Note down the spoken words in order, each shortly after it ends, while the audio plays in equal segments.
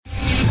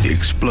the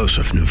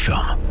explosive new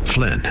film,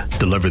 Flynn,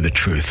 deliver the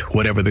truth,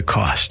 whatever the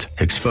cost,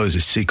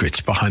 exposes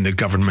secrets behind the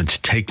government's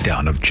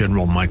takedown of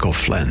General Michael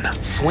Flynn.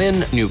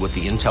 Flynn knew what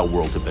the intel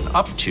world had been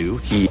up to.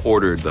 He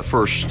ordered the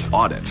first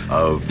audit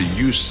of the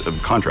use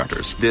of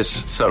contractors.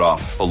 This set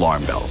off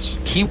alarm bells.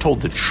 He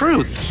told the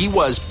truth. He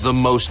was the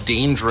most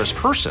dangerous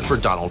person for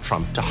Donald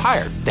Trump to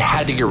hire. They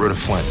had to get rid of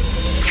Flynn.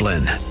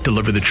 Flynn,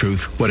 deliver the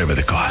truth, whatever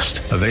the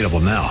cost. Available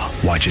now.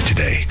 Watch it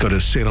today. Go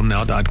to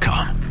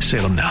salemnow.com.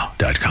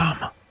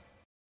 salemnow.com.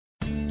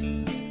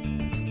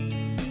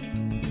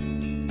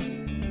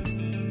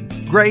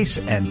 Grace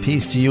and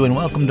peace to you, and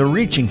welcome to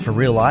Reaching for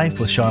Real Life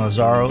with Sean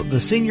Azzaro, the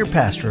senior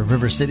pastor of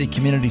River City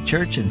Community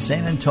Church in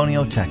San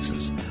Antonio,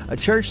 Texas. A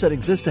church that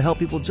exists to help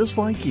people just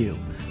like you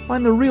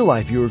find the real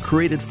life you were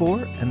created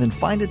for and then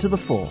find it to the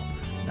full.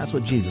 That's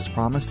what Jesus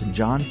promised in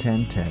John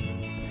 10:10.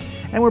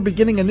 And we're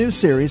beginning a new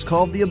series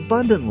called The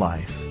Abundant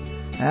Life.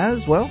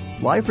 As, well,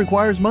 life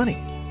requires money.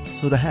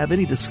 So to have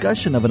any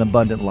discussion of an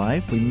abundant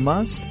life, we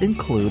must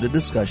include a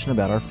discussion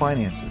about our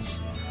finances.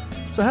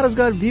 So how does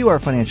God view our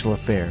financial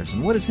affairs,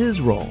 and what is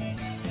His role?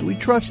 Do we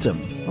trust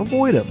Him?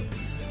 Avoid Him?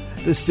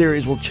 This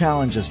series will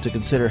challenge us to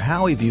consider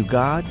how we view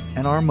God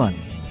and our money.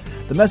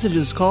 The message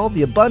is called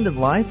The Abundant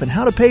Life and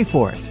How to Pay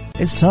for It.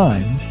 It's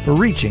time for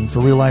Reaching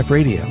for Real Life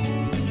Radio.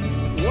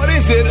 What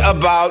is it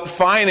about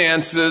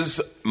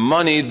finances,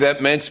 money,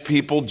 that makes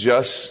people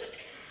just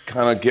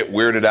kind of get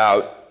weirded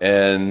out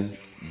and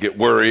get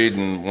worried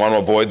and want to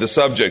avoid the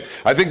subject?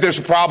 I think there's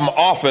a problem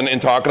often in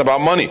talking about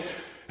money.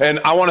 And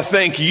I want to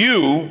thank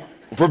you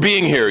for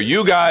being here.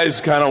 You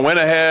guys kind of went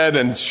ahead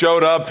and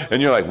showed up, and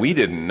you're like, we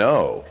didn't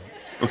know.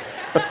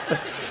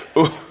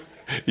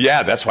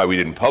 Yeah, that's why we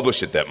didn't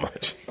publish it that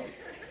much.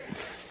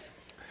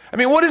 I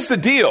mean, what is the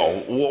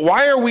deal?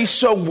 Why are we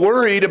so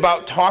worried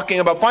about talking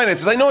about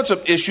finances? I know it's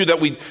an issue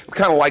that we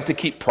kind of like to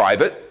keep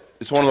private.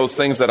 It's one of those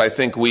things that I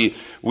think we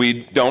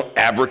don't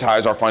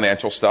advertise our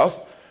financial stuff.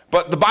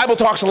 But the Bible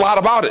talks a lot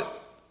about it.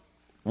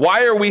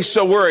 Why are we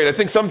so worried? I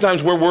think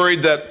sometimes we're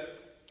worried that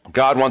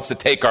God wants to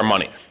take our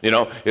money. You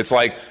know, it's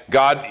like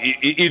God,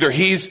 either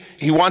He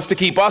wants to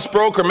keep us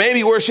broke, or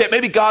maybe worse yet,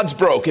 maybe God's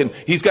broke and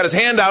He's got His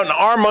hand out, and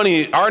our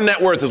money, our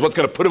net worth is what's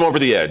going to put Him over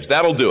the edge.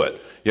 That'll do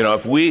it. You know,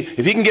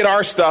 if He can get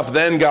our stuff,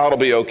 then God will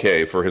be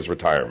okay for His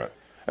retirement.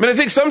 I mean, I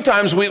think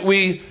sometimes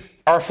we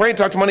are afraid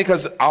to talk to money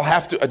because I'll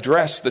have to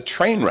address the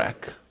train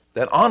wreck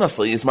that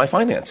honestly is my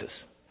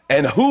finances.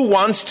 And who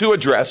wants to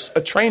address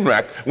a train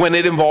wreck when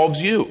it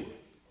involves you?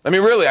 I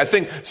mean, really, I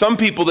think some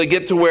people, they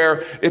get to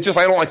where it's just,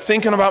 I don't like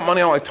thinking about money,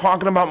 I don't like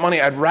talking about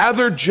money. I'd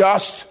rather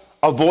just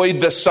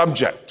avoid the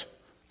subject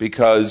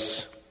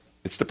because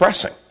it's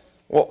depressing.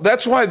 Well,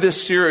 that's why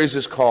this series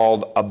is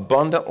called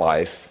Abundant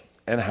Life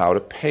and How to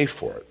Pay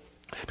for It.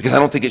 Because I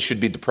don't think it should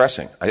be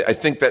depressing. I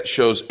think that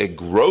shows a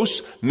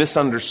gross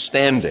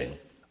misunderstanding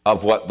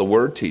of what the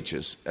Word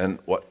teaches and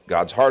what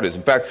God's heart is.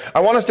 In fact, I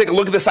want us to take a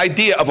look at this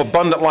idea of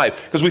abundant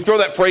life, because we throw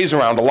that phrase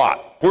around a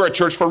lot. We're a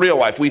church for real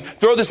life. We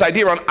throw this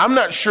idea around. I'm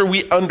not sure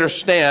we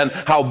understand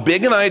how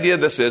big an idea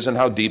this is and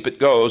how deep it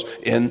goes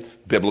in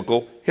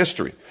biblical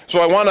history.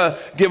 So I want to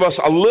give us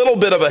a little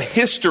bit of a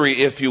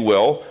history, if you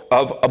will,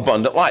 of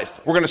abundant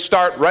life. We're going to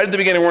start right at the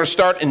beginning. We're going to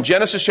start in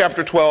Genesis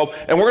chapter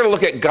 12, and we're going to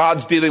look at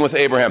God's dealing with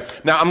Abraham.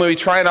 Now, I'm going to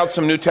be trying out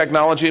some new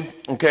technology,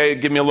 okay?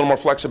 Give me a little more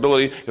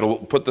flexibility. It'll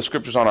put the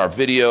scriptures on our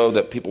video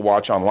that people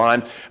watch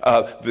online.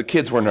 The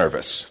kids were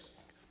nervous,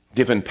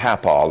 given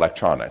Papa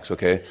electronics,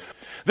 okay?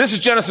 This is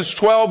Genesis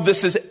 12.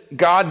 This is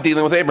God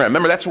dealing with Abraham.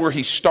 Remember, that's where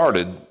He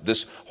started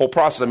this whole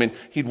process. I mean,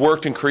 He'd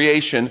worked in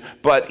creation,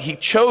 but He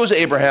chose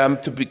Abraham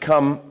to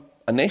become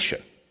a nation.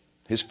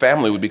 His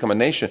family would become a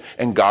nation,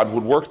 and God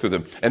would work through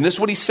them. And this is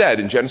what He said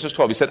in Genesis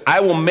 12. He said, I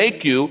will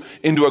make you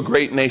into a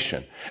great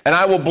nation, and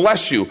I will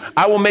bless you.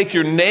 I will make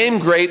your name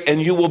great, and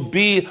you will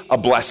be a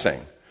blessing.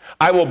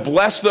 I will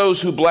bless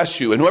those who bless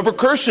you, and whoever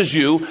curses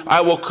you,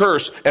 I will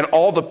curse, and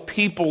all the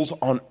peoples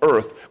on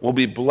earth will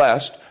be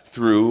blessed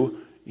through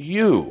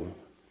you.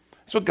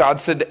 That's what God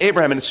said to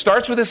Abraham. And it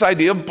starts with this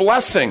idea of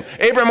blessing.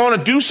 Abraham, I want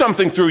to do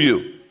something through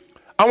you.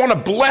 I want to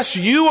bless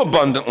you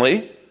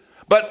abundantly,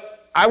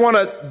 but I want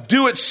to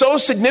do it so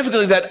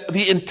significantly that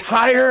the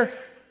entire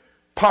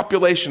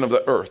population of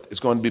the earth is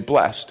going to be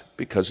blessed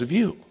because of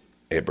you,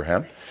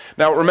 Abraham.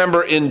 Now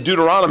remember, in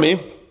Deuteronomy,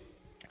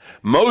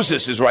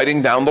 Moses is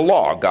writing down the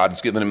law.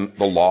 God's given him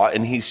the law,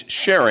 and he's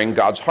sharing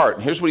God's heart.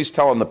 And here's what he's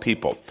telling the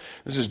people.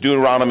 This is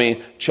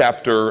Deuteronomy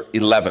chapter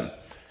 11.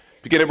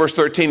 Begin at verse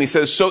 13. He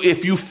says, so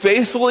if you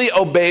faithfully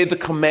obey the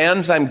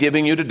commands I'm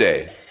giving you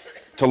today,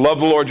 to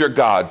love the Lord your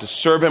God, to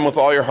serve Him with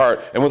all your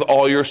heart and with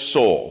all your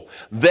soul,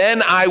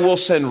 then I will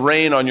send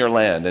rain on your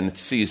land in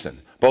its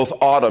season, both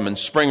autumn and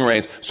spring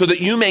rains, so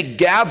that you may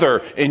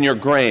gather in your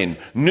grain,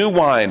 new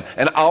wine,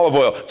 and olive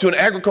oil. To an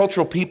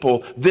agricultural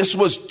people, this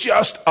was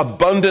just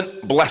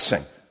abundant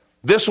blessing.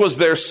 This was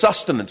their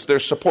sustenance, their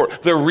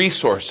support, their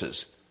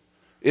resources.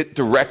 It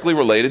directly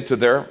related to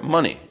their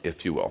money,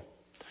 if you will.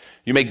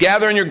 You may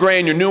gather in your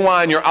grain, your new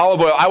wine, your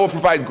olive oil. I will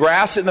provide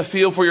grass in the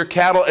field for your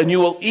cattle, and you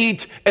will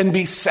eat and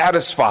be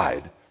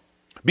satisfied.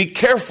 Be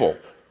careful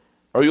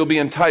or you'll be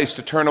enticed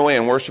to turn away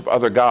and worship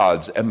other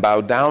gods and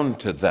bow down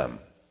to them.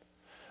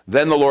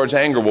 Then the Lord's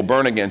anger will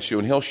burn against you,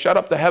 and he'll shut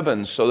up the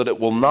heavens so that it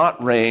will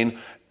not rain,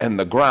 and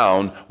the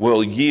ground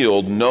will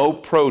yield no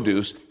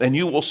produce, and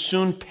you will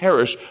soon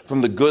perish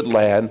from the good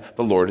land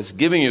the Lord is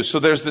giving you. So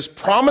there's this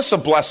promise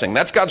of blessing.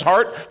 That's God's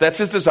heart. That's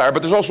his desire.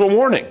 But there's also a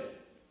warning.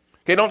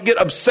 Okay, don't get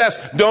obsessed.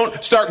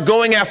 Don't start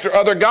going after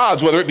other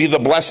gods, whether it be the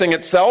blessing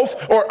itself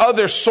or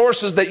other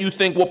sources that you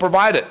think will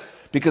provide it,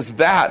 because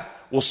that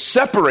will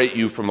separate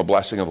you from the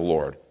blessing of the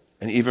Lord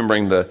and even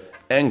bring the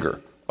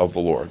anger of the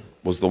Lord,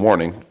 was the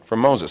warning from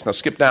Moses. Now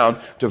skip down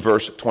to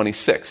verse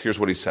 26. Here's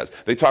what he says.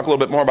 They talk a little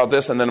bit more about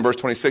this, and then in verse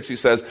 26 he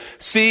says,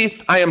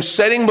 "See, I am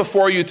setting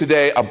before you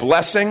today a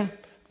blessing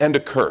and a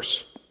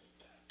curse.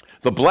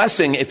 The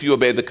blessing if you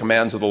obey the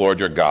commands of the Lord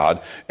your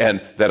God,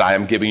 and that I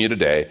am giving you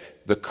today.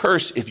 The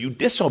curse if you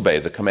disobey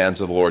the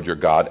commands of the Lord your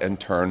God and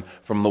turn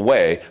from the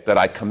way that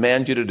I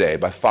command you today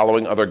by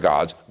following other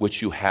gods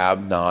which you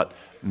have not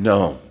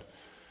known."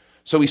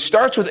 So he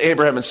starts with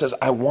Abraham and says,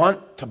 I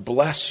want to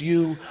bless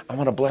you. I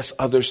want to bless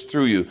others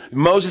through you.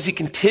 Moses, he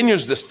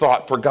continues this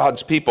thought for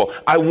God's people.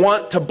 I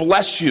want to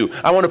bless you.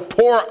 I want to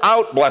pour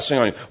out blessing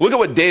on you. Look at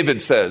what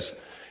David says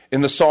in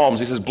the Psalms.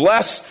 He says,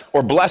 blessed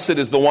or blessed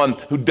is the one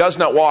who does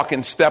not walk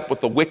in step with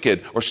the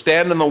wicked, or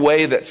stand in the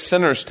way that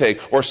sinners take,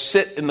 or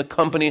sit in the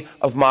company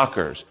of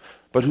mockers,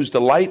 but whose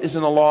delight is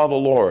in the law of the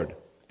Lord,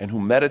 and who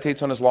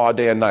meditates on his law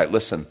day and night.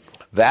 Listen,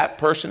 that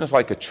person is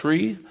like a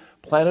tree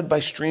planted by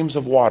streams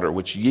of water,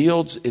 which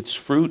yields its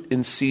fruit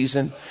in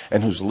season,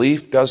 and whose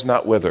leaf does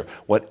not wither.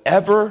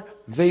 Whatever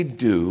they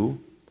do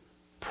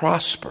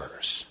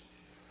prospers.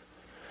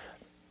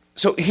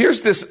 So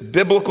here's this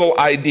biblical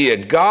idea.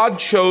 God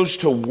chose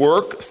to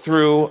work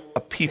through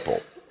a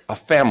people, a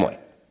family,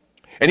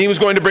 and he was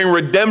going to bring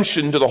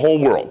redemption to the whole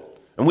world.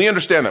 And we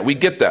understand that. We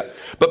get that.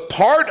 But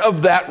part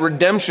of that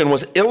redemption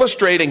was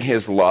illustrating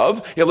his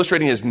love,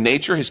 illustrating his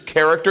nature, his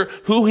character,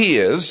 who he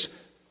is,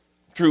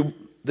 through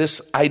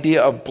this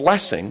idea of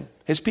blessing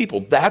his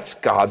people. That's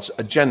God's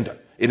agenda.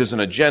 It is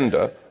an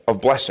agenda of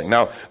blessing.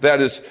 Now,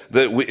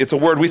 it's a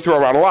word we throw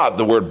around a lot,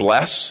 the word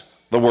bless,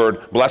 the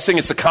word blessing.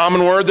 It's the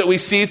common word that we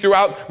see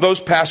throughout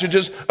those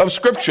passages of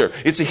Scripture.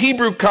 It's a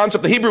Hebrew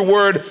concept. The Hebrew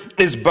word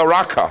is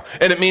barakah,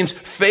 and it means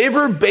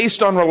favor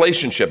based on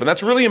relationship, and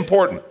that's really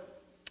important.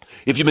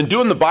 If you've been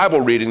doing the Bible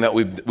reading that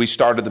we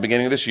started at the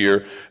beginning of this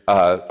year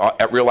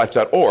at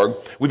reallife.org,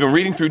 we've been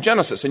reading through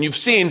Genesis, and you've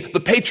seen the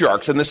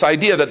patriarchs and this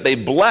idea that they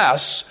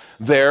bless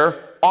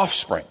their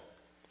offspring.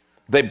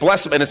 They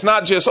bless them, and it's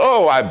not just,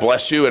 oh, I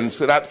bless you, and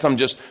so that's some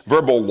just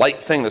verbal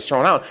light thing that's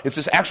thrown out. It's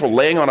this actual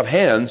laying on of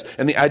hands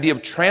and the idea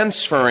of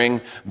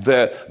transferring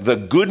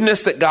the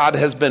goodness that God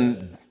has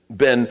been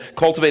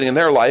cultivating in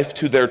their life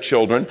to their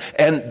children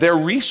and their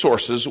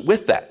resources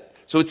with that.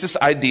 So it's this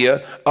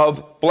idea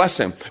of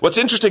blessing. What's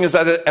interesting is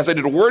that as I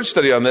did a word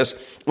study on this,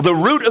 the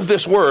root of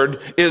this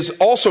word is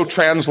also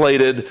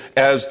translated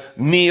as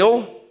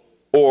kneel,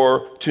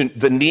 or to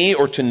the knee,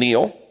 or to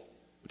kneel,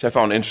 which I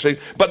found interesting.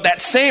 But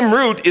that same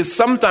root is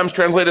sometimes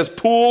translated as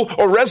pool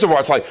or reservoir.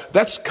 It's like,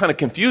 that's kind of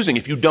confusing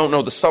if you don't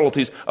know the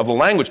subtleties of the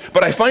language.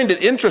 But I find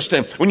it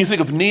interesting when you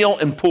think of kneel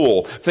and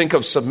pool, think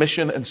of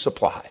submission and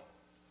supply.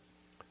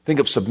 Think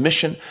of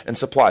submission and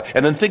supply.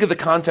 And then think of the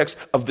context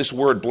of this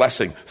word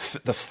blessing.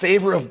 The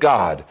favor of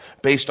God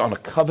based on a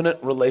covenant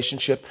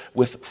relationship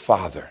with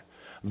Father.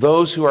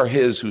 Those who are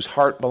his, whose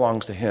heart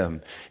belongs to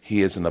him,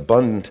 he is an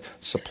abundant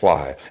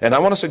supply. And I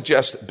want to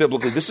suggest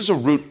biblically, this is a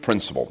root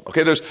principle.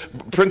 Okay, there's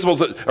principles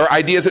that are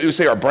ideas that we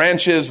say are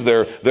branches,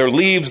 their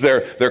leaves,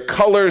 their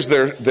colors,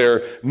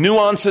 their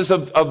nuances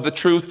of the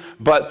truth,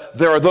 but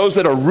there are those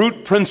that are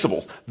root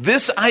principles.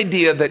 This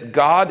idea that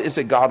God is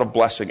a God of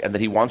blessing and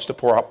that he wants to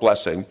pour out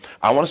blessing,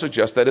 I want to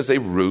suggest that is a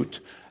root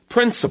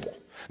principle.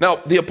 Now,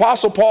 the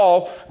Apostle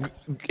Paul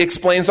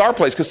explains our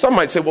place, because some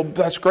might say, well,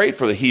 that's great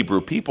for the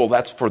Hebrew people.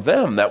 That's for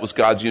them. That was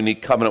God's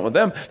unique covenant with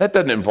them. That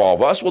doesn't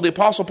involve us. Well, the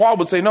Apostle Paul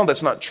would say, no,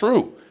 that's not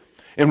true.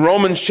 In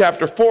Romans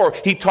chapter 4,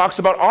 he talks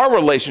about our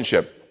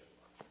relationship.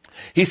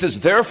 He says,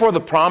 therefore, the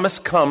promise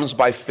comes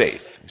by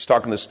faith. He's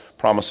talking this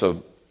promise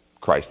of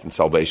Christ and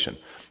salvation.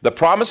 The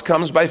promise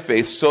comes by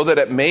faith so that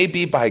it may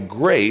be by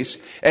grace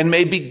and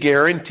may be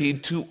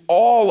guaranteed to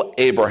all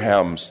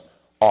Abraham's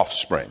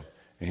offspring.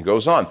 And he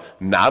goes on,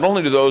 not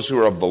only to those who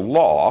are of the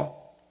law,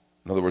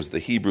 in other words, the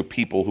Hebrew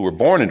people who were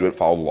born into it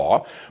follow the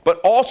law,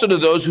 but also to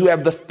those who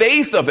have the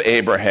faith of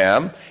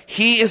Abraham.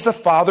 He is the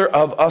father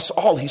of us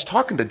all. He's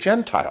talking to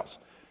Gentiles.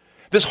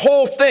 This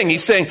whole thing,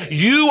 he's saying,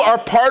 you are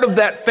part of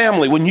that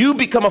family. When you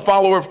become a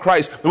follower of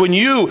Christ, when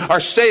you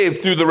are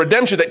saved through the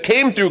redemption that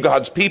came through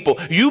God's people,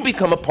 you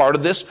become a part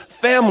of this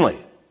family.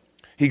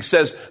 He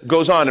says,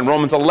 goes on in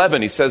Romans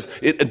 11, he says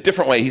it a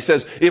different way. He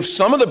says, if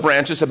some of the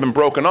branches have been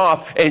broken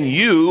off, and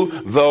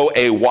you, though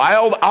a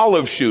wild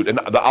olive shoot, and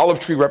the olive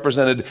tree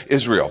represented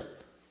Israel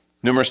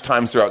numerous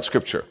times throughout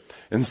Scripture.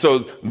 And so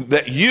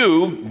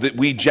that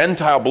we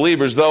Gentile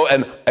believers, though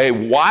a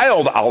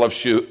wild olive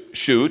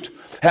shoot,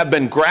 have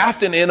been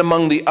grafted in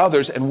among the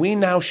others, and we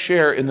now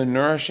share in the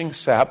nourishing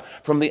sap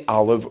from the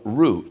olive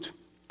root.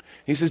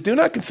 He says, do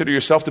not consider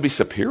yourself to be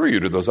superior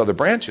to those other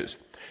branches.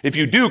 If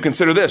you do,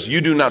 consider this.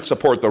 You do not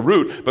support the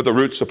root, but the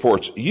root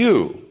supports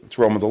you. It's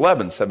Romans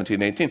 11,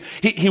 17, 18.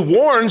 He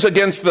warns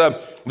against the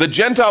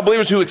Gentile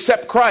believers who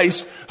accept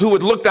Christ, who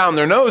would look down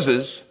their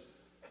noses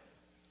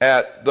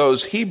at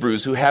those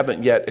Hebrews who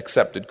haven't yet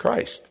accepted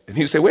Christ. And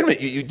you say, wait a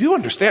minute, you do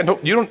understand.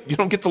 You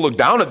don't get to look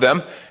down at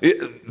them.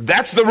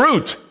 That's the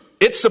root.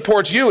 It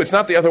supports you. It's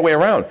not the other way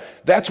around.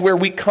 That's where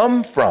we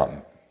come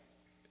from.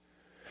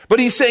 But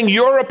he's saying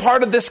you're a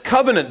part of this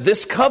covenant.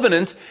 This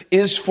covenant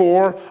is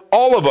for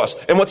all of us.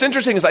 And what's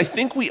interesting is I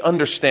think we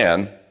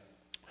understand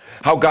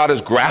how God has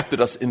grafted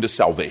us into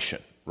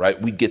salvation,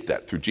 right? We get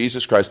that through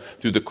Jesus Christ,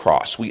 through the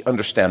cross. We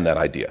understand that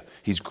idea.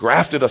 He's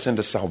grafted us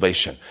into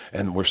salvation,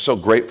 and we're so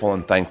grateful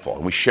and thankful,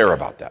 and we share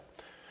about that.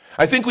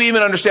 I think we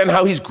even understand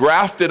how he's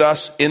grafted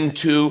us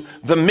into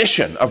the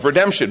mission of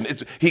redemption.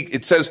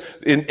 It says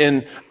in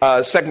 2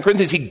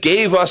 Corinthians, he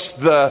gave us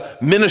the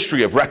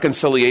ministry of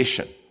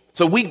reconciliation.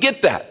 So we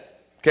get that.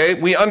 Okay,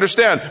 we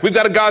understand. We've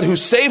got a God who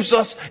saves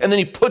us, and then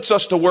he puts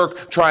us to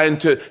work trying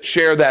to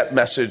share that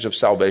message of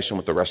salvation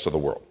with the rest of the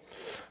world.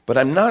 But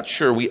I'm not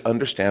sure we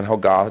understand how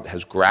God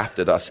has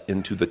grafted us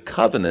into the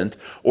covenant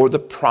or the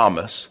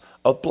promise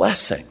of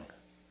blessing.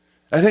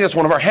 And I think that's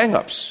one of our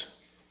hang-ups.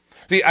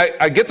 See,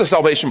 I get the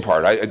salvation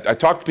part. I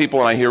talk to people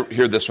and I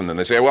hear this from them.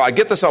 They say, well, I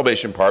get the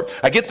salvation part.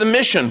 I get the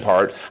mission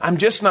part. I'm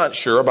just not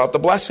sure about the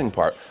blessing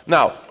part.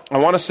 Now, I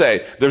want to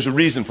say there's a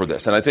reason for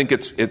this, and I think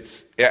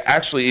it's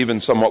actually even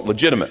somewhat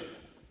legitimate.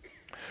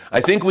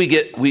 I think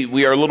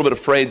we are a little bit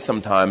afraid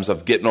sometimes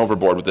of getting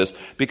overboard with this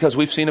because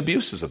we've seen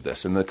abuses of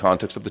this in the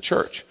context of the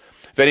church.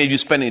 If any of you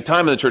spend any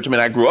time in the church,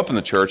 I grew up in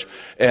the church,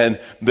 and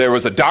there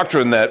was a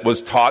doctrine that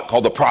was taught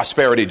called the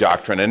prosperity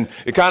doctrine, and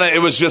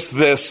it was just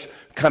this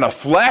kind of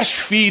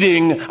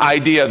flesh-feeding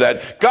idea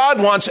that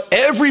God wants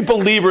every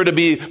believer to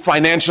be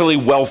financially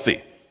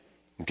wealthy.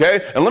 Okay?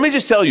 And let me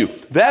just tell you,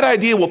 that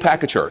idea will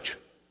pack a church.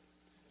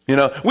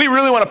 We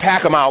really want to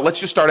pack them out.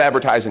 Let's just start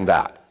advertising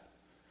that.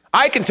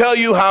 I can tell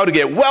you how to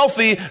get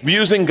wealthy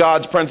using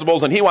God's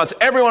principles, and he wants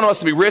every one of us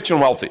to be rich and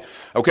wealthy.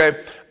 Okay?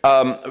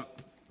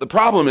 The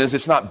problem is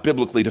it's not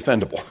biblically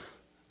defensible.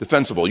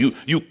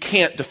 You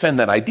can't defend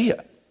that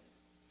idea.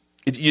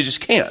 You just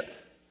can't.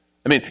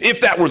 If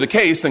that were the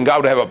case, then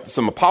God would have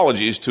some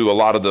apologies to a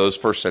lot of those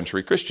first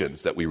century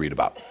Christians that we read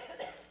about.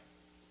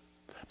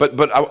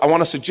 But I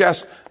want to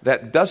suggest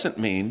that doesn't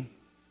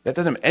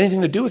have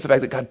anything to do with the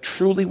fact that God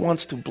truly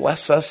wants to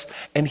bless us,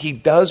 and he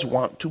does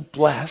want to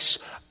bless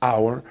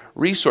our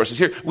resources.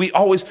 Here,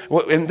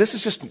 and this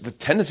is just the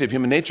tendency of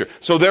human nature.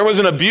 So there was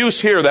an abuse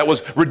here that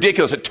was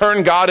ridiculous. It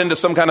turned God into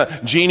some kind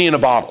of genie in a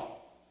bottle.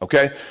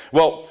 Okay?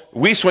 Well,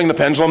 we swing the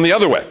pendulum the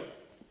other way.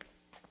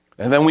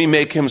 And then we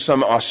make him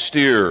some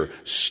austere,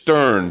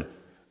 stern,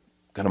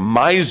 kind of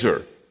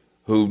miser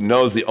who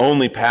knows the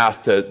only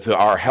path to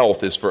our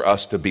health is for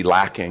us to be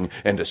lacking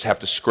and just have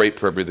to scrape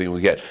for everything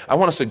we get. I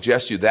want to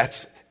suggest to you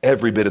that's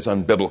every bit as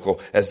unbiblical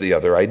as the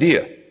other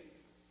idea.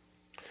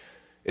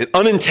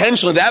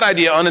 That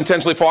idea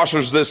unintentionally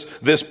fosters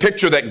this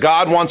picture that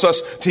God wants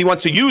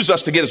to use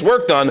us to get his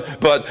work done,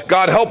 but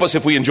God help us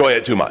if we enjoy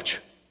it too much.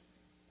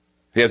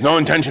 He has no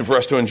intention for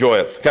us to enjoy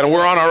it.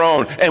 We're on our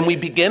own. And we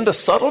begin to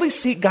subtly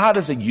see God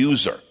as a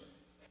user,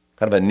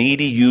 kind of a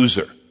needy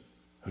user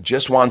who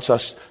just wants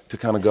us to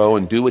go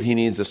and do what he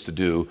needs us to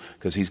do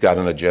because he's got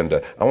an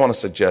agenda. I want to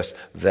suggest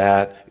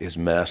that is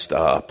messed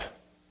up.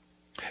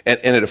 And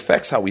it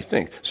affects how we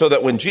think. So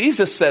that when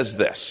Jesus says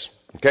this,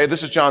 okay,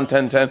 this is John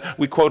 10:10,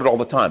 we quote it all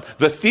the time.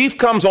 The thief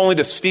comes only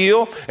to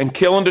steal and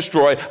kill and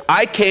destroy.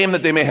 I came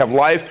that they may have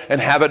life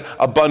and have it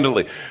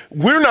abundantly.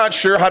 We're not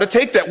sure how to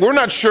take that. We're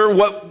not sure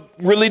what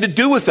really to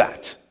do with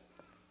that.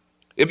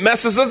 It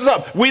messes us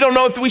up. We don't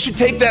know if we should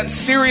take that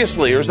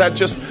seriously, or is that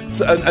just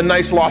a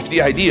nice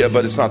lofty idea,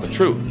 but it's not the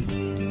truth.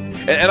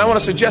 And I want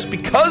to suggest,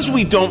 because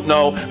we don't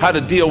know how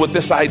to deal with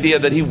this idea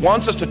that he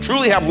wants us to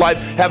truly have life,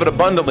 have it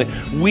abundantly,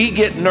 we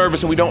get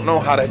nervous and we don't know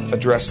how to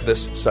address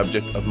this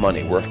subject of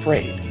money. We're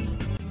afraid.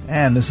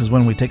 And this is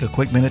when we take a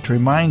quick minute to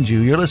remind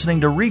you, you're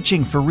listening to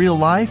Reaching for Real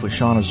Life with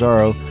Sean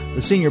Azzaro,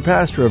 the senior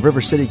pastor of River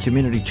City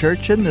Community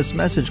Church, in this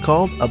message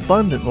called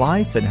Abundant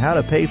Life and How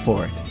to Pay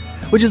for It,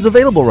 which is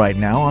available right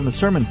now on the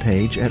sermon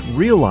page at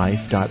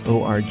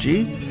reallife.org.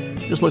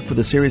 Just look for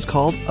the series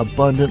called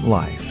Abundant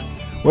Life,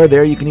 where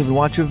there you can even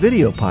watch a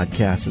video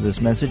podcast of this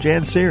message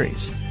and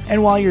series.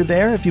 And while you're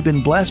there, if you've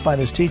been blessed by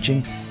this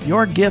teaching,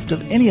 your gift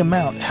of any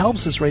amount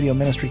helps this radio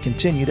ministry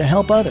continue to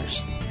help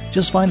others.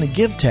 Just find the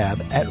Give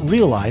tab at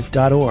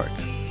reallife.org.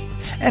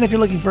 And if you're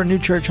looking for a new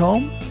church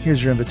home,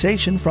 here's your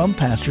invitation from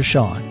Pastor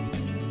Sean.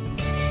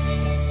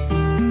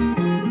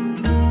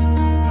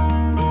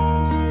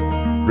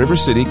 River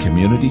City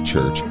Community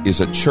Church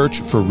is a church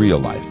for real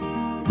life.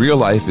 Real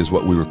life is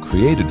what we were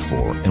created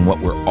for and what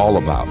we're all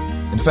about.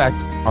 In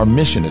fact, our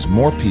mission is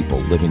more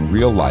people living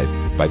real life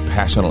by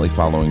passionately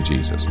following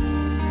Jesus.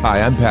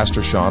 Hi, I'm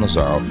Pastor Sean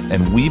Azzaro,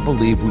 and we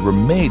believe we were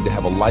made to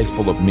have a life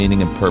full of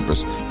meaning and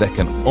purpose that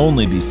can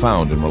only be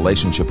found in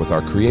relationship with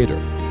our Creator.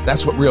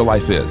 That's what real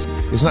life is.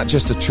 It's not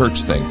just a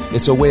church thing.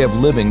 It's a way of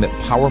living that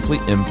powerfully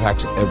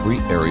impacts every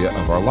area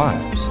of our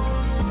lives.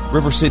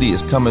 River City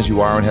is come as you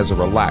are and has a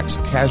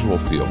relaxed, casual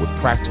feel with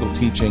practical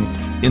teaching,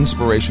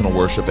 inspirational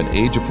worship, and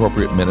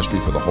age-appropriate ministry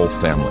for the whole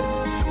family.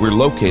 We're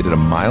located 1.5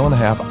 miles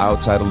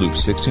outside of Loop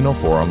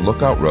 1604 on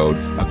Lookout Road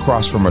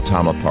across from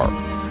Retama Park.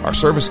 Our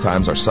service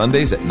times are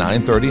Sundays at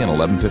 9:30 and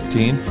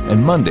 11:15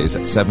 and Mondays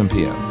at 7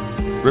 p.m.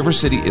 River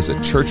City is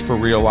a church for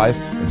real life,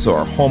 and so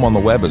our home on the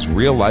web is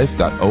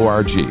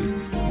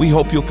reallife.org. We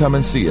hope you'll come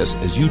and see us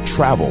as you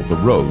travel the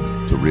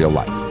road to real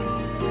life.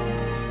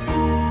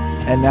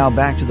 And now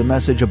back to the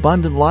message,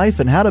 Abundant Life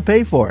and how to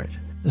pay for it.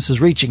 This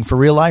is Reaching for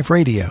Real Life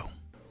Radio.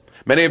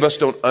 Many of us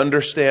don't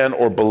understand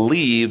or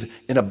believe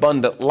in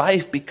abundant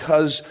life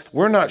because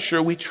we're not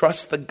sure we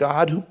trust the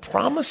God who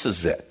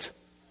promises it.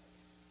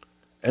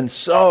 And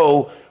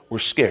so we're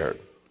scared.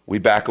 We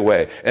back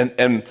away.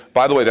 And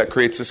by the way, that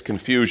creates this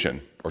confusion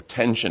or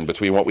tension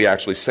between what we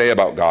actually say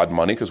about God and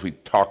money, because we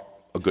talk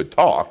a good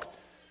talk,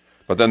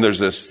 but then there's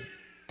this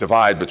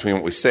divide between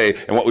what we say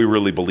and what we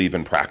really believe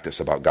in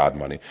practice about God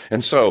and money.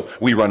 And so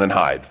we run and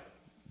hide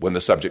when the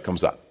subject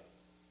comes up.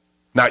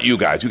 Not you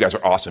guys. You guys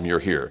are awesome. You're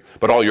here.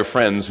 But all your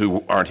friends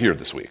who aren't here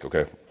this week,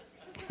 okay?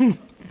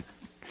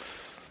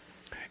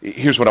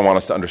 Here's what I want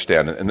us to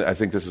understand, and I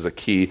think this is a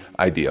key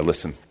idea.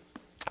 Listen.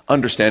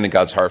 Understanding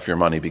God's heart for your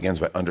money begins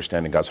by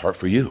understanding God's heart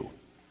for you.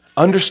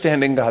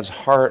 Understanding God's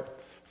heart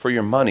for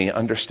your money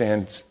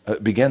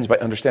begins by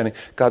understanding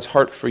God's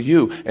heart for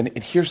you. And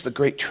here's the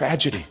great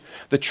tragedy.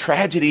 The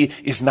tragedy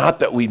is not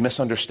that we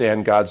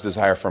misunderstand God's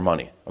desire for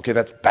money. Okay,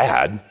 that's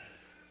bad.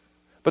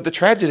 But the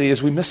tragedy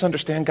is we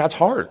misunderstand God's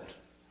heart.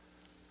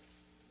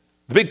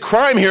 The big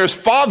crime here is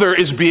Father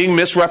is being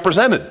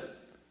misrepresented.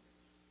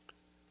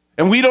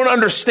 And we don't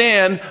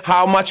understand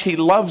how much He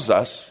loves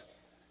us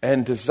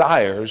and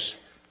desires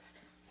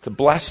to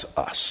bless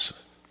us.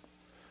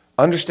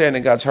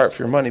 Understanding God's heart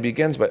for your money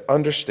begins by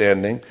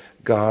understanding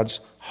God's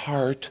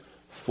heart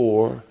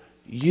for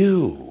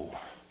you.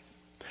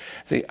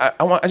 See,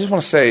 I just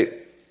want to say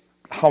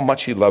how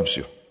much He loves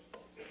you.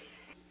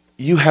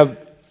 You have,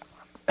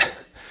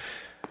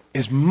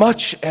 as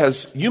much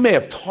as you may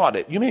have taught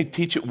it, you may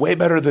teach it way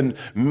better than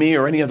me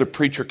or any other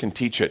preacher can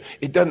teach it.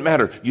 It doesn't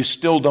matter. You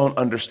still don't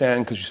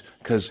understand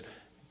because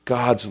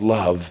God's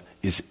love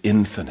is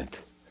infinite.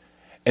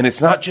 And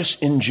it's not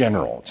just in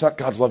general. It's not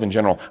God's love in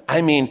general.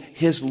 I mean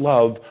His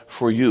love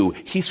for you.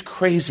 He's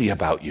crazy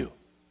about you.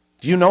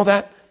 Do you know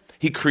that?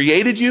 He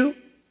created you.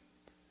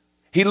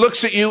 He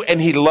looks at you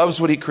and He loves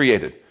what He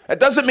created.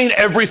 That doesn't mean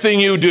everything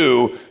you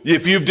do,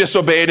 if you've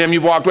disobeyed Him,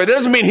 you've walked away. That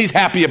doesn't mean He's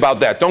happy about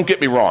that. Don't get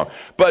me wrong.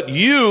 But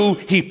you,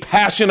 He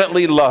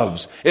passionately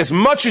loves. As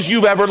much as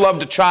you've ever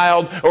loved a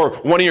child or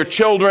one of your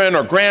children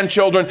or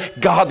grandchildren,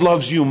 God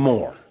loves you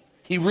more.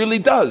 He really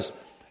does.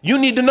 You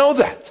need to know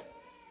that.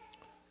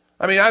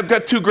 I mean, I've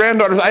got 2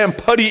 granddaughters. I am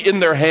putty in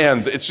their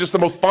hands. It's just the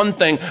most fun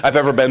thing I've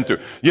ever been through.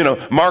 You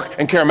know, Mark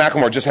and Karen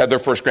McLemore just had their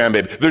first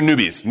grandbaby. They're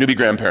newbie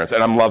grandparents,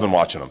 and I'm loving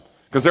watching them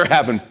because they're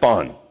having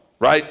fun,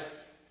 right?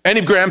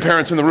 Any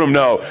grandparents in the room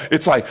know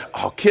it's like,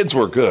 oh, kids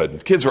were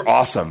good. Kids were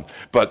awesome,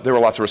 but there were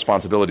lots of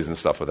responsibilities and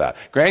stuff with that.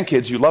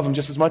 Grandkids, you love them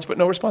just as much, but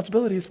no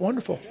responsibility. It's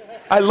wonderful.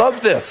 I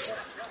love this.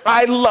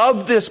 I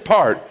love this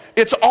part.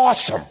 It's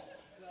awesome.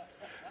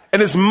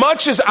 And as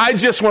much as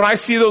when I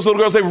see those little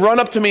girls, they run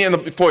up to me in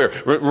the foyer.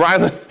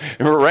 Rylan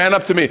ran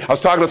up to me. I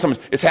was talking to someone.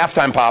 It's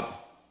halftime,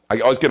 Pop. I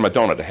always get them a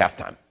donut at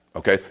halftime.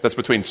 Okay? That's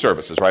between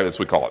services, right? That's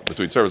what we call it,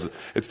 between services.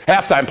 It's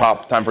halftime,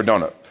 Pop, time for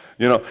donut.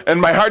 You know? And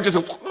my heart just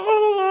goes,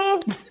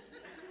 oh.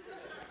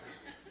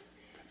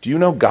 Do you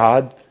know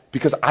God?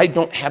 Because I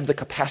don't have the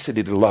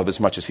capacity to love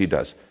as much as He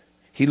does.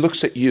 He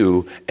looks at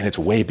you, and it's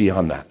way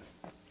beyond that.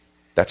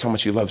 That's how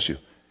much He loves you.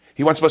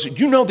 He wants to bless you.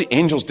 You know the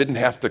angels didn't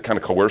have to kind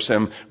of coerce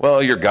Him.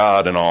 Well, you're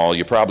God and all.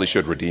 You probably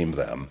should redeem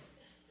them.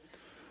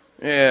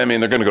 Yeah, I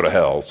mean, they're going to go to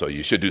hell, so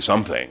you should do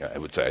something, I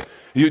would say.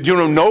 You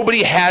know,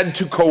 nobody had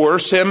to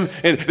coerce Him.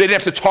 And they didn't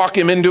have to talk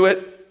Him into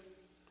it.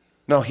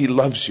 No, He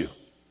loves you.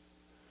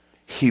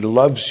 He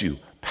loves you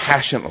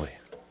passionately.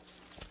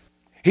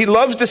 He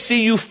loves to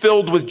see you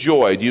filled with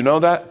joy. Do you know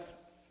that?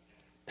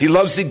 He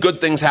loves to see good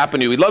things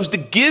happen to you. He loves to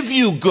give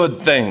you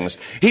good things.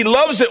 He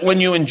loves it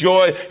when you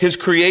enjoy His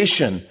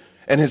creation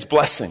and His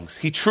blessings.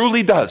 He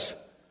truly does.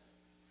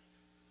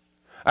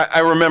 I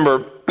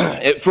remember,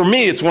 for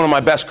me, it's one of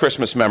my best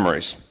Christmas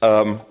memories.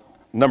 A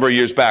number of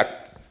years back,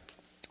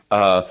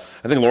 I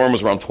think Lauren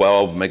was around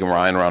 12, Megan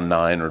Ryan around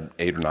 9 or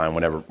 8 or 9,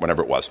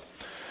 whenever it was.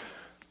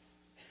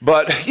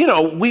 But, you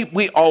know, we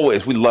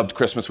loved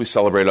Christmas. We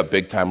celebrated up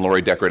big time.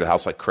 Lori decorated the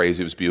house like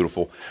crazy. It was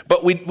beautiful.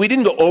 But we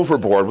didn't go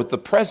overboard with the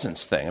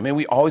presents thing. I mean,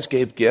 we always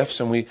gave gifts,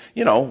 and we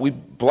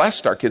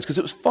blessed our kids because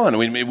it was fun.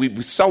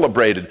 We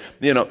celebrated,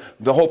 you know,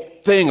 the whole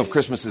thing of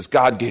Christmas is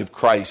God gave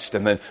Christ.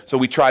 And then, so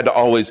we tried to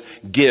always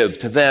give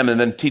to them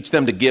and then teach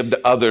them to give to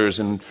others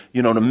and,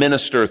 you know, to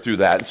minister through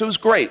that. And so it was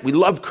great. We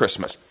loved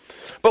Christmas.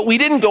 But we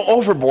didn't go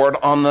overboard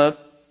on the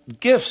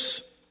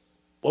gifts,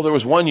 well, there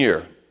was one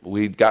year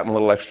we'd gotten a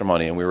little extra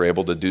money and we were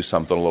able to do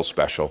something a little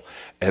special,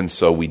 and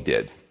so we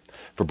did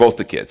for both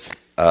the kids.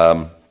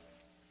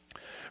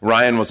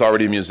 Ryan was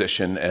already a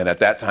musician, and at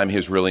that time he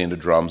was really into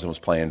drums and was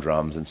playing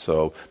drums, and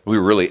so we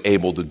were really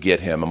able to get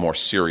him a more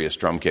serious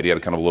drum kit. He had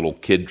a kind of little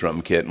kid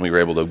drum kit, and we were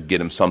able to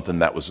get him something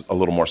that was a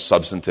little more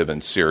substantive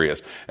and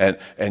serious. And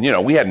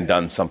we hadn't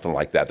done something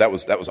like that. That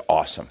was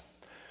awesome.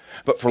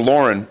 But for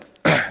Lauren,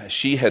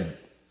 she had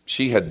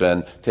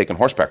been taking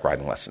horseback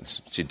riding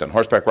lessons. She'd done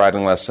horseback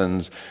riding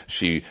lessons.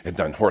 She had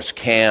done horse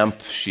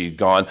camp. She'd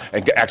gone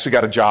and actually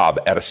got a job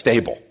at a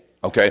stable.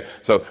 Okay,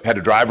 so had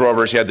to drive her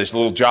over. She had this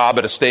little job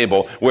at a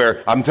stable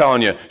where, I'm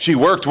telling you, she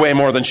worked way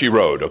more than she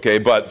rode, okay?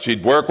 But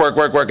she'd work,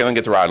 and then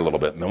get to ride a little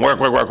bit, and then work,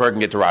 and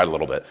get to ride a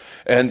little bit.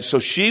 And so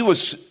she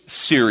was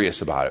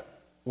serious about it.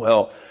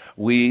 Well,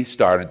 we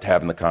started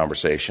having the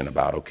conversation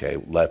about, okay,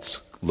 let's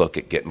look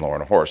at getting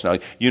Lauren a horse. Now,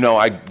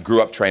 I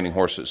grew up training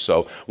horses.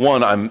 So,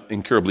 one, I'm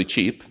incurably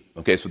cheap.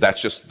 Okay, so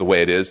that's just the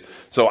way it is.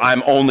 So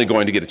I'm only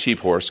going to get a cheap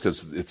horse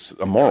because it's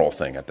a moral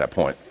thing at that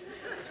point.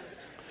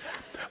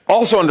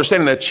 Also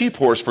understanding that cheap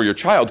horse for your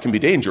child can be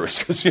dangerous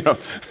because,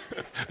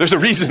 there's a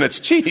reason it's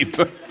cheap.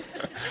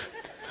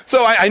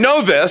 So I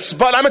know this,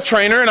 but I'm a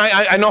trainer and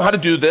I know how to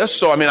do this.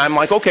 So, I'm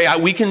like, okay,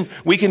 we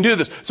can do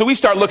this. So we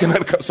start looking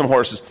at some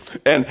horses.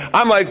 And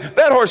I'm like,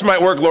 that horse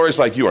might work. Lori's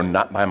like, you are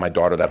not buying my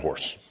daughter that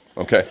horse.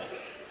 Okay?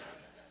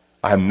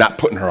 I'm not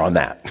putting her on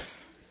that.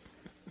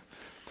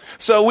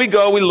 So we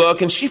go, we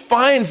look, and she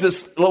finds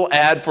this little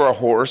ad for a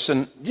horse,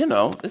 and,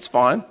 it's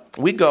fine.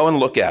 We go and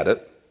look at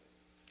it.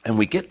 And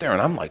we get there,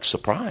 and I'm like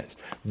surprised.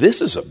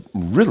 This is a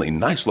really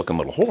nice-looking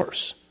little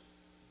horse.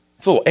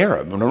 It's a little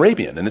Arab, an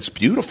Arabian, and it's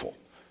beautiful.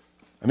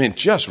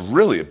 Just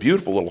really a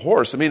beautiful little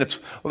horse.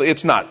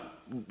 It's not,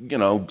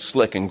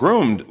 slick and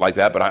groomed like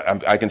that,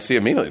 but I can see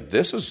immediately,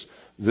 this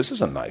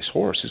is a nice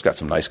horse. He's got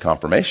some nice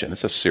conformation.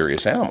 It's a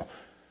serious animal.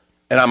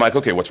 And I'm like,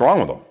 okay, what's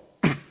wrong with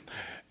him?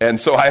 And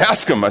so I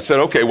asked him, I said,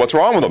 okay, what's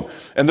wrong with him?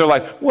 And they're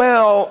like,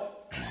 well,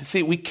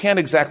 see, we can't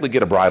exactly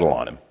get a bridle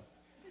on him.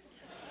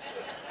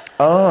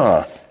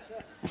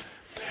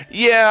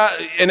 Yeah,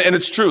 and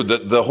it's true.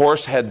 The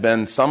horse had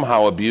been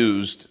somehow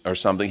abused or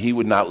something. He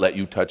would not let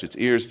you touch its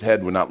ears, its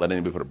head, would not let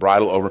anybody put a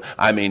bridle over.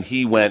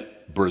 He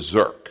went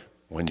berserk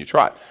when you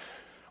tried.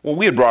 Well,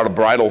 we had brought a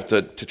bridle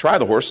to try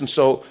the horse, and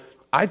so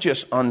I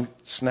just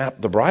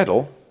unsnapped the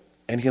bridle,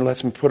 and he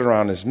lets me put it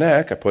around his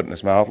neck. I put it in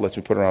his mouth, lets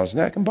me put it around his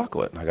neck and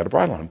buckle it, and I got a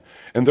bridle on him.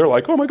 And they're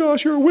like, oh my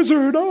gosh, you're a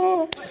wizard.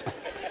 Oh.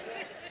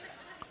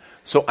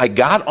 So I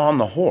got on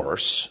the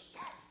horse,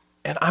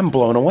 and I'm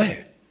blown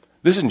away.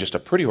 This isn't just a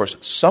pretty horse.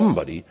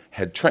 Somebody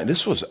had trained.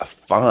 This was a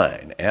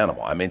fine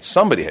animal.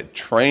 Somebody had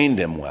trained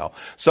him well.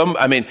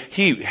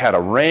 He had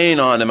a rein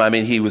on him.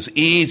 He was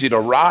easy to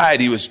ride.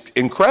 He was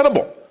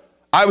incredible.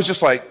 I was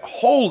just like,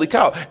 holy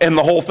cow. And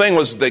the whole thing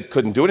was they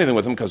couldn't do anything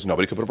with him because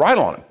nobody could put a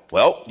bridle on him.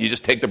 Well, you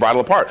just take the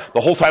bridle apart.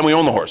 The whole time we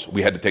owned the horse,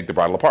 we had to take the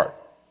bridle apart.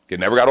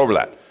 Never got over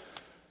that.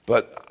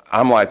 But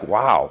I'm like,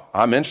 wow,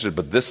 I'm interested,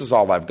 but this is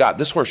all I've got.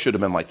 This horse should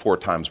have been like 4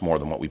 times more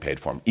than what we paid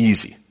for him.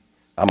 Easy.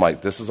 I'm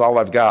like, this is all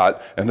I've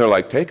got. And they're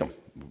like, take him.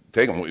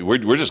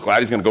 We're just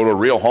glad he's going to go to a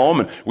real home.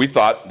 And we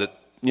thought that,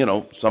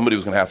 somebody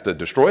was going to have to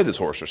destroy this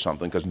horse or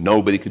something because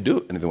nobody could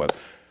do anything with it.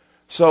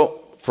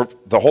 So for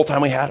the whole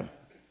time we had him.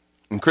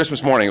 And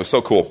Christmas morning, it was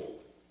so cool.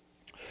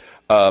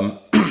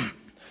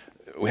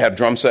 We had a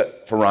drum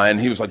set for Ryan.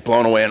 He was like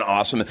blown away and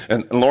awesome.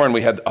 And Lauren,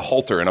 we had a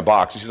halter in a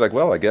box. And she's like,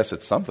 well, I guess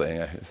it's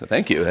something. I said,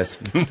 thank you.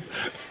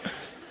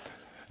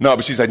 No,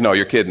 but she's like, no,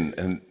 you're kidding.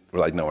 And we're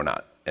like, no, we're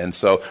not. And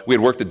so we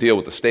had worked a deal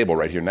with the stable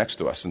right here next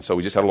to us. And so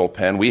we just had a little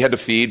pen. We had to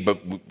feed,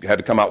 but we had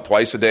to come out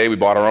twice a day. We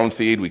bought our own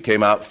feed. We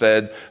came out,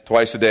 fed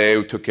twice a day.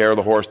 We took care of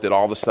the horse, did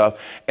all the stuff.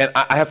 And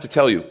I have to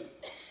tell you,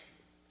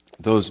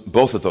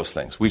 both of those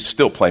things, we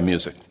still play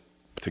music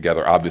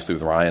together, obviously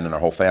with Ryan and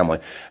our whole family.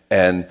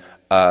 And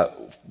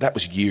that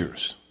was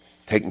years,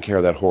 taking care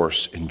of that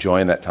horse,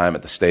 enjoying that time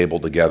at the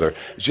stable together.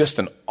 It's just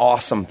an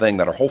awesome thing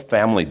that our whole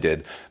family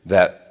did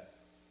that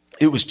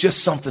it was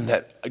just something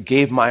that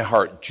gave my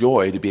heart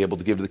joy to be able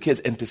to give to the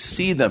kids and to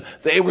see them.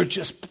 They were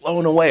just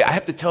blown away. I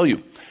have to tell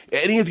you,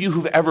 any of you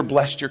who've ever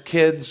blessed your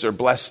kids or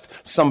blessed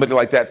somebody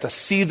like that, to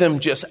see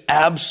them just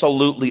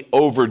absolutely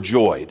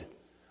overjoyed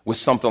with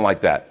something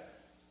like that.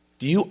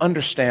 Do you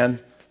understand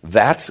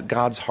that's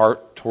God's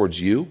heart towards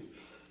you?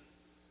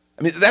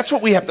 That's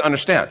what we have to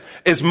understand.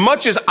 As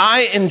much as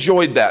I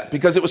enjoyed that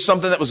because it was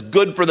something that was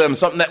good for them,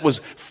 something that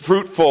was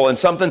fruitful and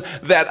something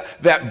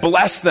that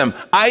blessed them,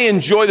 I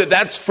enjoy that.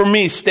 That's, for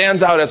me,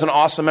 stands out as an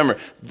awesome memory.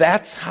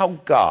 That's how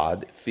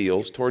God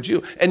feels towards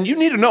you. And you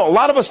need to know, a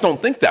lot of us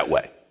don't think that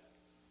way.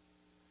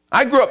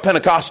 I grew up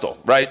Pentecostal,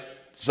 right?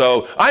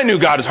 So I knew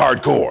God is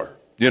hardcore,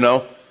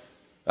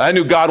 I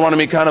knew God wanted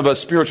me kind of a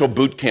spiritual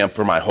boot camp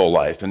for my whole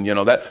life. And,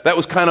 that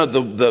was kind of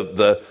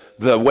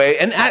the way,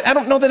 and I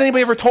don't know that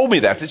anybody ever told me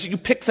that you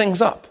pick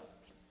things up.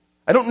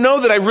 I don't know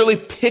that I really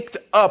picked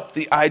up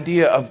the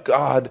idea of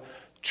God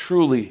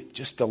truly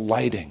just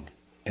delighting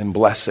and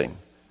blessing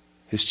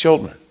his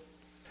children.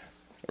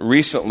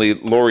 Recently,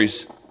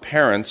 Lori's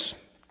parents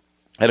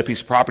had a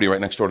piece of property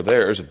right next door to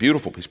theirs, a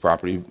beautiful piece of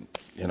property,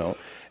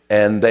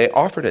 and they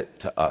offered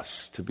it to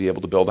us to be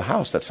able to build a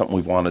house. That's something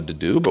we wanted to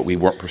do, but we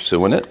weren't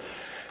pursuing it.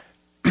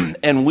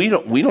 And we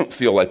don't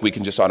feel like we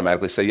can just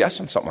automatically say yes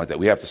on something like that.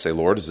 We have to say,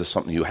 Lord, is this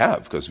something you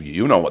have? Because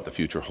you know what the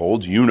future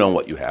holds. You know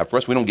what you have for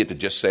us. We don't get to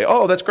just say,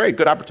 oh, that's great,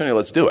 good opportunity,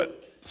 let's do it.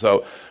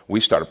 So we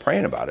started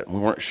praying about it, and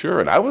we weren't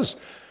sure. And I was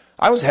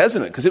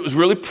hesitant because it was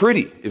really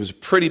pretty. It was a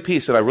pretty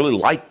piece, and I really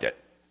liked it.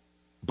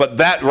 But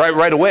that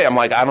right away, I'm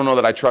like, I don't know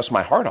that I trust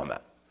my heart on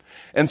that.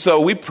 And so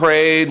we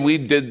prayed, we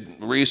did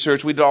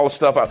research, we did all the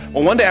stuff.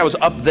 Well, one day I was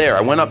up there.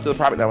 I went up to the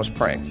property and I was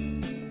praying.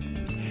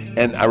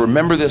 And I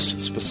remember this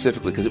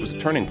specifically because it was a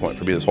turning point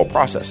for me, this whole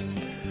process.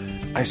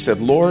 I said,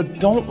 Lord,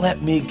 don't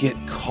let me get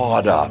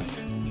caught up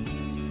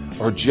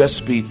or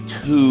just be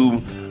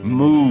too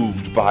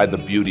moved by the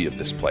beauty of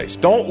this place.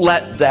 Don't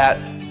let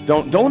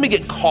me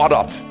get caught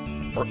up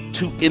or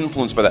too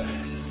influenced by that.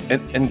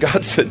 And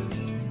God said,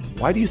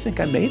 why do you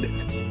think I made it?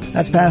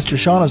 That's Pastor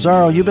Sean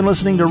Azzaro. You've been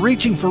listening to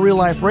Reaching for Real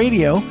Life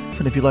Radio.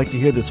 And if you'd like to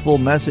hear this full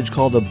message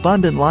called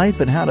Abundant Life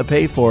and How to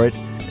Pay for It,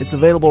 it's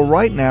available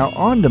right now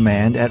on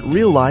demand at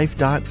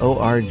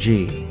reallife.org.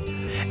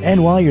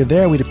 And while you're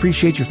there, we'd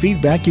appreciate your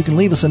feedback. You can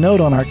leave us a note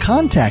on our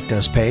Contact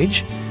Us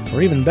page.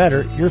 Or even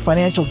better, your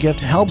financial gift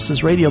helps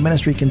this radio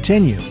ministry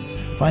continue.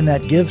 Find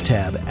that Give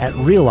tab at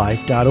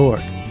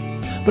reallife.org.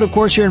 But of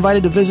course, you're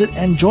invited to visit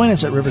and join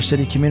us at River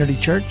City Community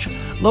Church,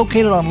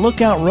 located on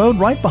Lookout Road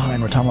right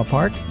behind Retama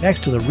Park,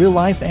 next to the Real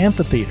Life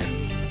Amphitheater.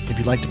 If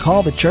you'd like to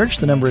call the church,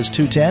 the number is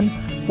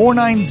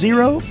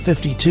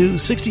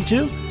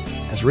 210-490-5262.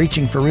 As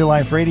Reaching for Real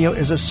Life Radio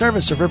is a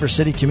service of River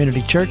City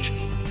Community Church.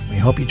 We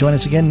hope you join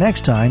us again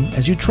next time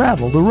as you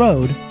travel the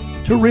road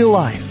to real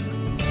life.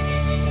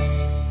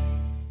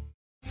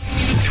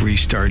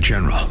 3-star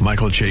General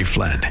Michael J.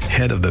 Flynn,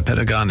 head of the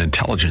Pentagon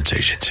Intelligence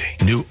Agency,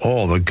 knew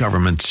all the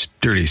government's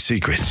dirty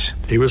secrets.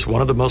 He was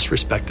one of the most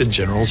respected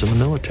generals in the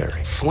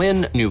military.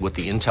 Flynn knew what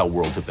the intel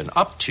world had been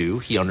up to.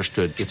 He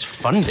understood its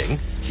funding.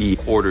 He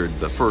ordered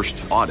the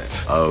first audit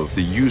of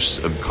the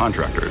use of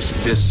contractors.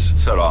 This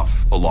set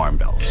off alarm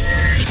bells.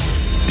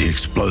 The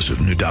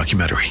explosive new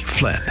documentary,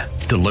 Flynn,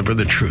 Deliver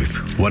the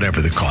Truth, Whatever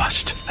the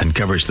Cost,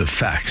 uncovers the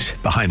facts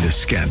behind this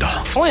scandal.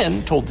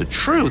 Flynn told the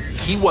truth.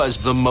 He was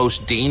the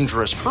most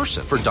dangerous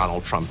person for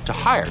Donald Trump to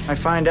hire. I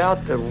find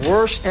out the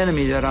worst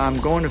enemy that I'm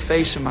going to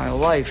face in my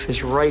life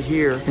is right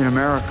here in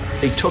America.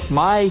 They took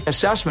my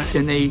assessment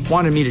and they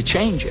wanted me to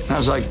change it. And I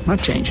was like, I'm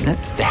not changing it.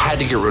 They had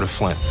to get rid of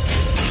Flynn.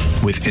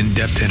 With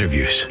in-depth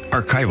interviews,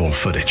 archival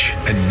footage,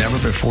 and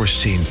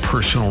never-before-seen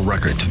personal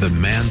records of the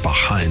man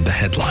behind the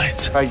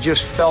headlines. I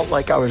just felt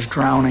like I was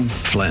drowning.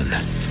 Flynn,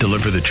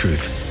 Deliver the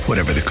Truth,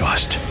 Whatever the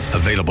Cost.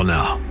 Available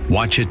now.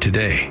 Watch it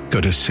today.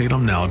 Go to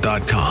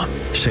salemnow.com.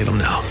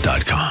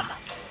 salemnow.com.